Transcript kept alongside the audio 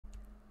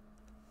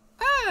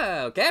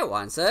Okay,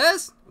 one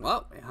says,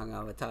 well, we hung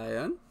out with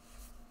Taeyeon.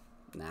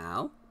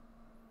 Now,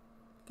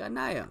 got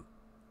Nayeon.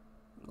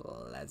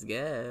 Well, let's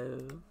go.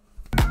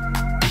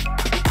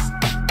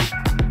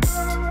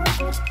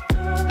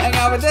 Hang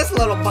out with this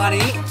little bunny.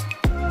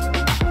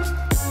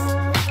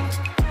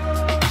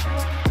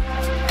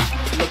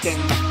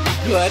 Looking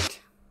good.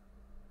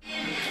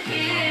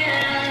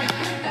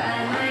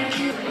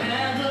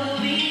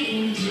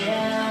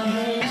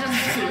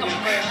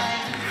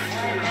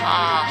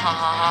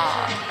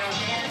 아하하하.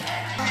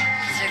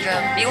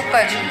 지금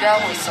미국발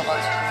준비하고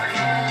있어가지고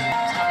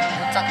잠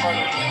못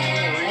잤거든요.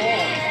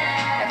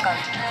 약간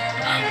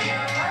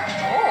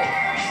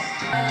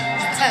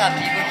시차가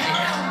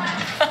미국이에요.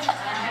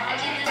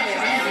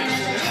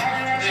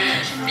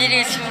 미리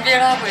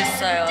준비를 하고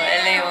있어요.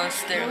 LA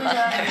원스들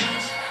만들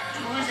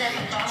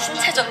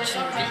신체적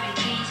준비.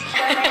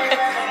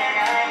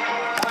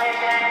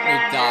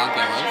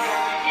 Ridiculous.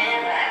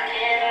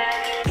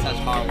 Such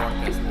hard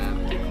workers, man.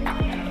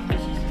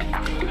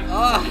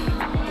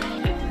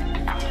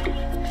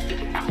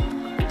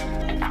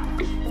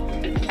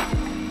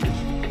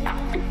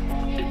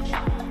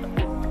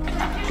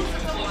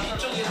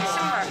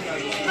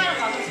 신발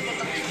가지고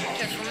싶었다.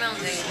 이렇게 조명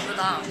되게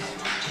예쁘다.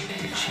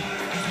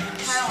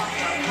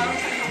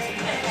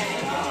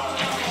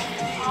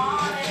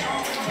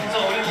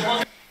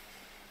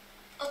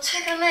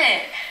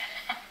 최근에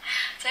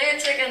제일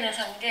최근에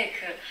산 게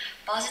그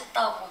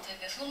맛있다고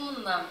되게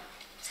소문난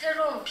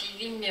새로운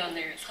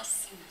비빔면을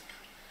샀습니다.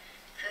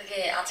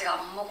 그게 아직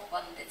안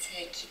먹어봤는데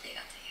제일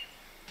기대가 돼요.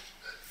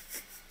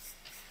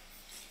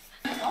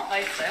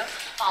 맛있어요?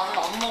 안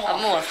먹어.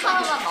 안 먹었어?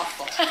 하나만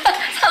났어.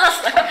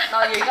 사놨어요?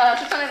 나 얘가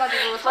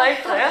추천해가지고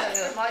맛있어요?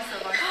 맛있어.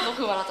 너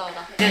그거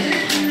말하잖아.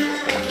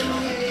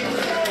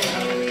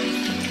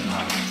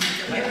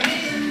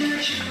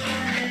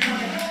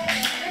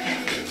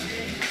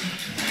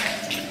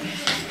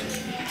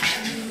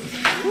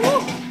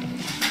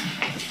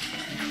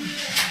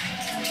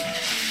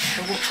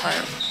 배고파요.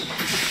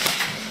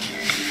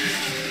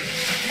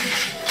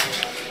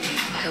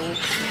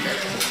 배고픈데.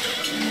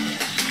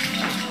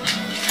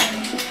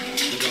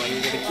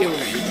 You're gonna kill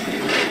me.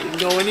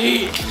 Go and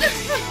eat.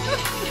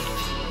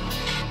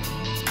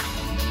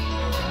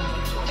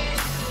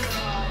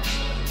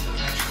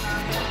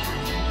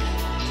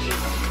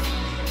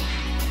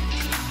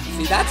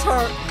 See, that's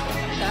her.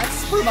 That's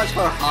pretty much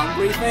her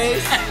hungry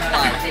face.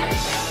 Like,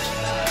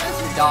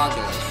 that's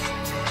ridiculous.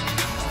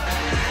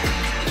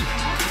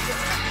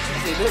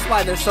 See, this is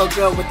why they're so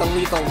good with the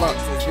lethal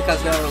looks. It's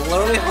because they're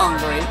literally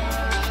hungry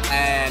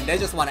and they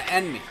just want to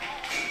end me.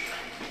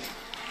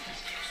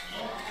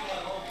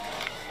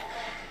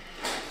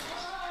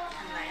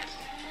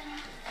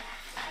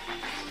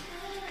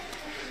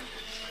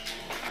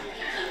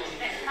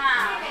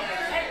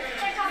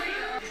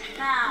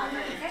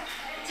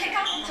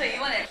 저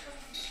이번에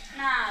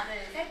하나, 둘,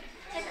 셋,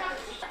 찰칵,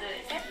 둘,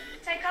 셋,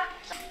 찰칵,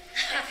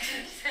 찰칵, 둘,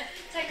 셋,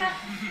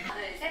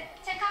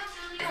 찰칵,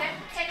 둘, 셋,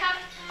 찰칵.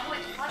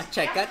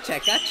 Check out,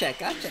 check out,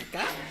 check out, check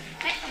out.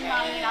 네,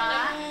 감사합니다.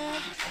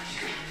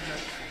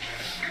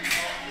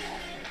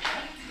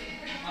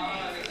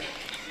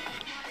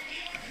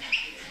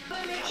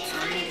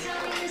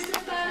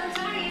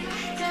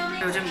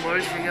 요즘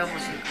뭘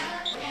즐겨보실까요?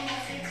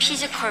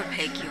 피지컬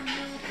배기요.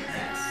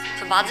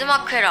 저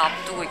마지막 회를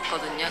앞두고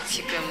있거든요.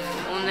 지금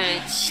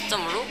오늘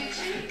시점으로.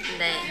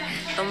 근데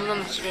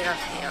너무너무 기대가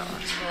돼요.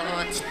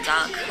 저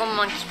진짜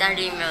그것만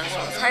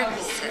기다리면서 살고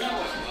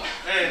있어요.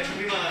 네,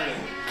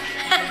 준비만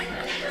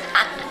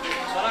하려고.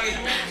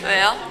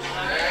 왜요?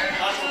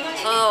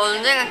 저도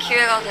언젠가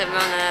기회가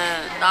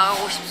되면은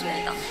나가고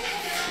싶습니다.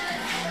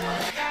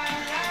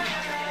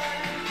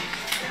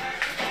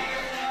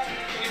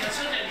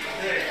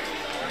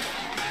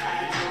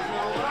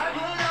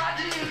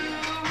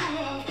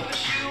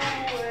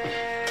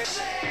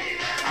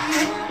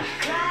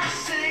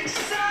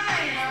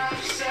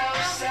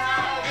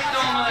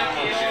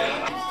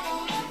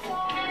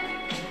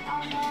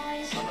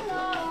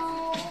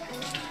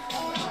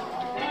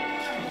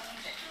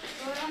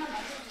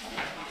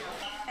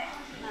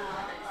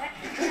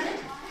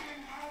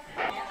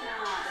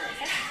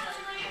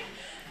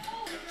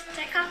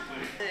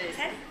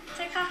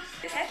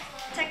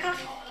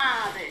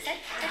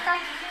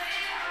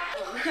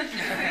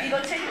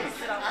 이거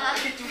체크리스트라고.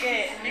 두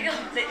개. 네,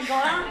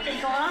 이거랑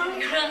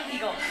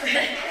이거.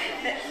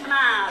 네,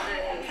 하나,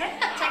 둘, 셋,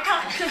 찰칵.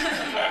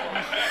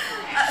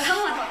 한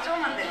번만 더,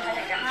 조금만 더. 다시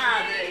할게요.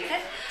 하나, 둘, 셋,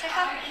 찰칵.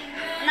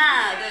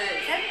 하나, 둘,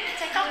 셋,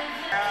 찰칵.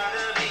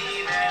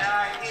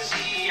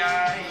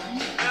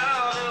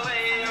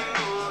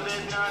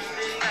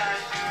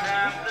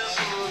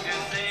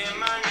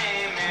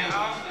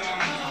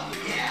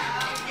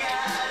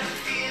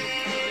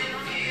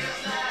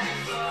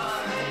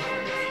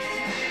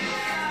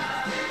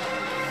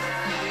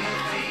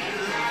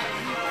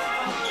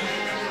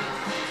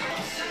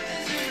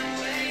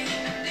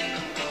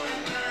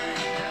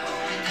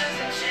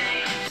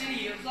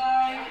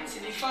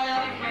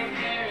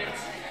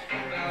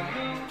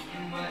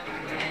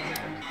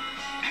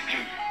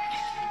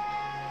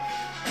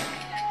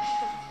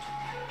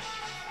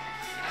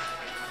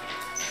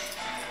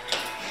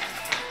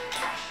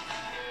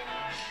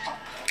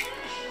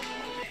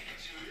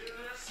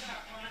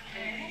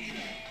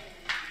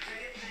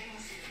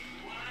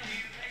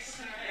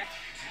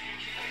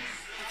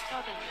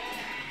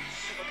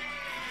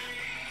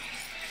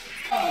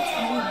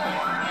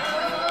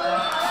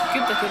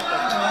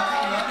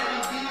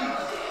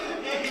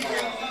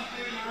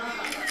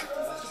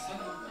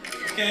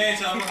 오케이,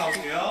 자 한번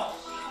가볼게요.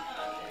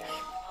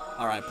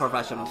 Alright,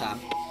 professional time.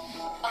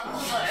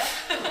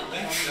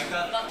 네,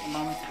 잠깐.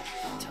 마음에 들어.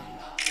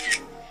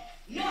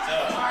 자,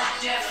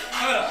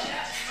 카메라.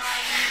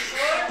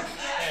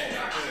 네,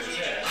 둘,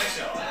 셋, 액션.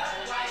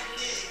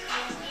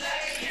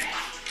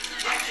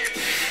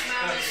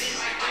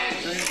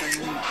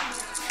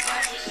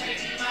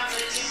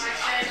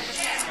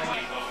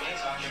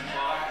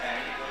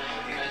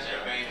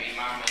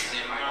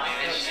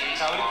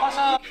 자, 우리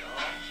파사.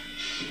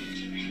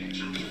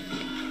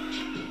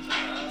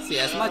 See,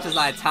 as much as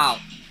I tout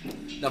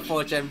the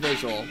 4th gen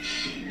visual,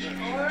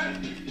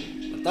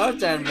 the 3rd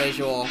gen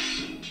visual,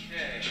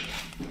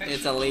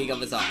 it's a league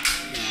of its own.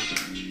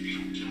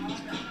 You know?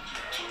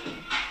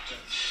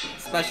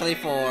 Especially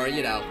for,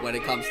 you know, when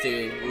it comes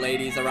to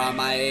ladies around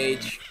my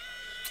age.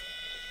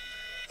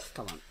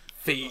 Come on,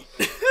 feet.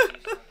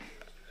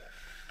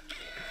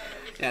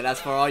 Yeah,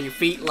 that's for all you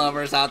feet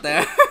lovers out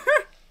there.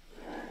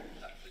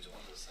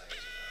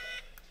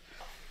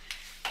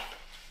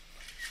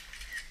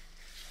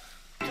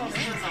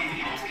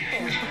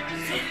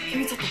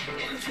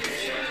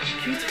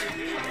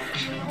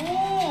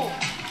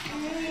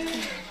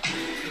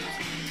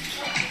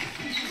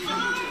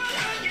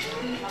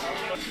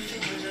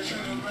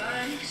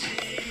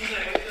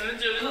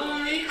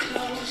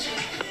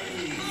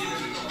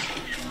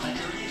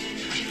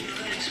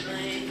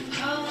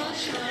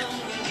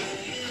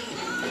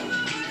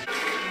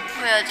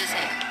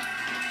 보여주세요.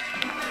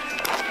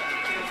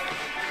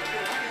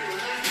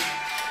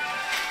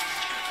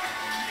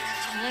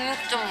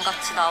 정육점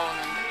같이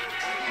나오는데.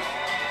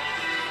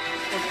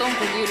 어떤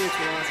고기를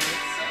좋아하세요?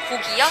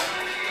 고기요?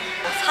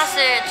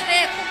 사실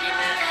최애 고기는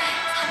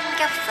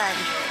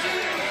삼겹살이에요.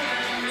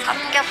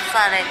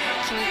 삼겹살에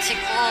김치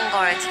구운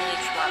걸 제일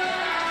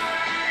좋아합니다.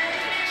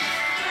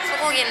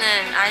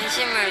 소고기는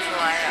안심을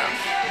좋아해요.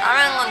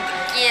 다른 건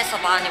느끼해서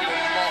많이 못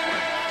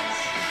먹어요.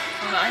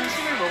 저는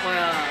안심을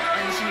먹어야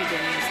안심이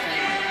되는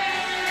스타일이에요.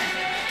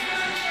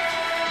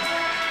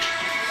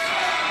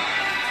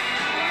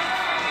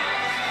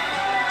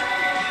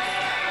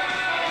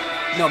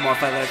 No more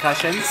further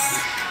questions.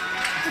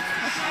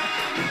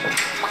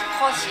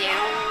 컷이에요.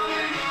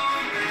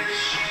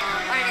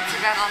 빨리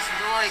집에 가서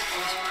누워있고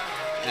싶어요.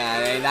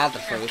 Ain't that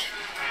the truth?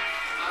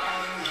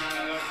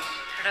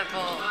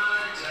 그리고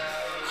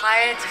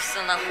과일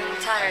주스나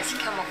공차를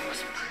시켜 먹고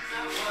싶어요.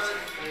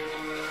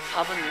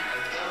 밥은요?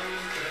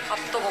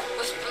 밥도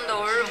먹고 싶은데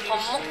원래 밥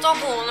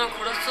먹자고 오늘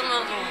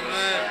그랬으면서 왜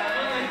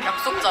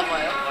약속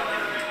잡아요?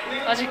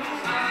 아직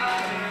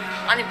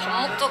아니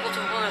밥 먹자고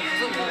저번에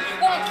무슨 뭐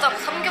그거 먹자고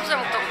삼겹살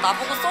먹자고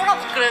나보고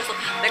쏘라고 그래서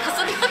내가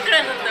쏜다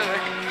그랬는데 왜?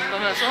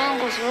 그러면 쏘는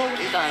곳으로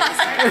일단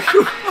알겠습니다.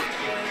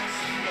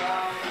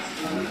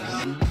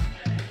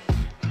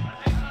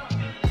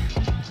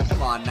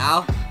 Come on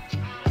now.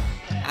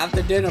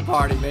 After dinner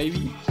party,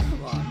 baby.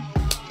 Come on.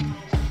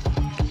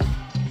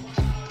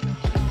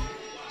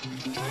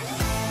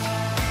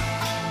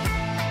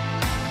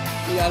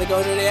 We gotta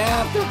go to the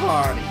after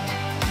party.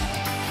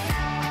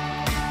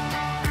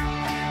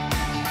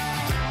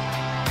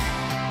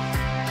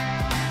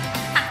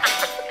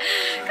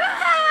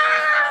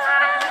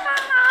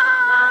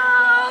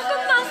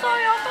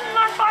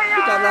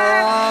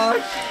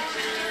 끝났어요.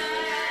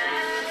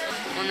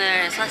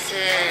 오늘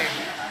사실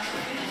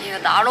이거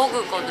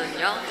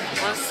나로그거든요.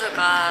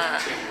 원스가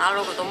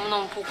나로그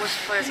너무너무 보고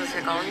싶어 해서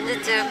제가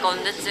언제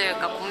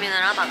찍을까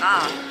고민을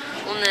하다가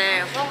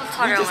오늘 후보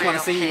촬영을 just wanna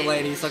see you 이렇게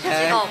ladies,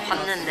 okay?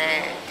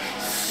 찍어봤는데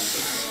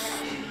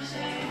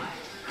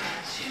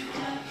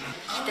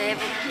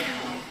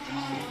기대해볼게요.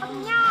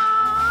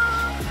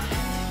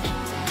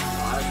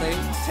 Honestly,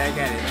 take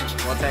anything.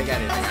 We'll take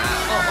anything.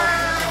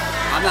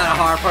 I'm not a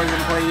hard person,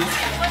 please.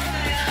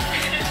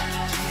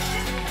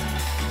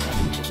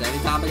 Just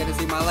anytime I get to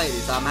see my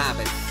ladies, I'm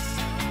happy.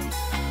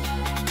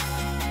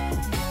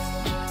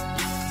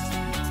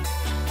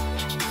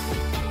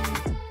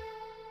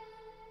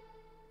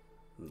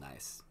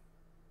 Nice.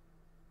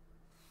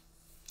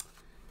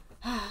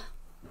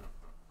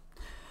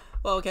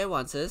 Well, okay,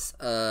 once this.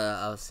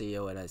 I'll see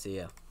you when I see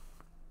you.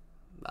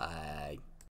 Bye.